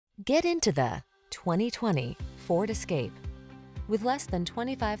Get into the 2020 Ford Escape. With less than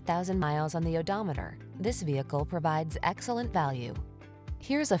 25,000 miles on the odometer, this vehicle provides excellent value.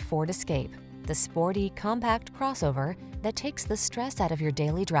 Here's a Ford Escape, the sporty, compact crossover that takes the stress out of your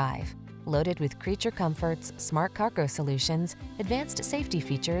daily drive. Loaded with creature comforts, smart cargo solutions, advanced safety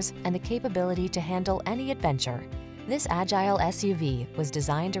features, and the capability to handle any adventure, this agile SUV was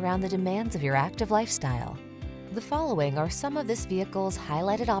designed around the demands of your active lifestyle. The following are some of this vehicle's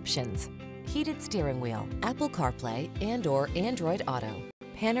highlighted options: heated steering wheel, Apple CarPlay and/or Android Auto,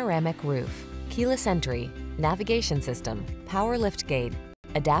 panoramic roof, keyless entry, navigation system, power liftgate,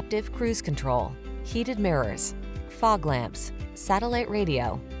 adaptive cruise control, heated mirrors, fog lamps, satellite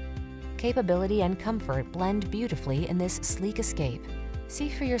radio. Capability and comfort blend beautifully in this sleek Escape. See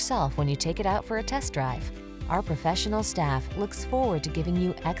for yourself when you take it out for a test drive. Our professional staff looks forward to giving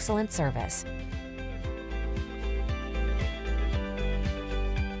you excellent service.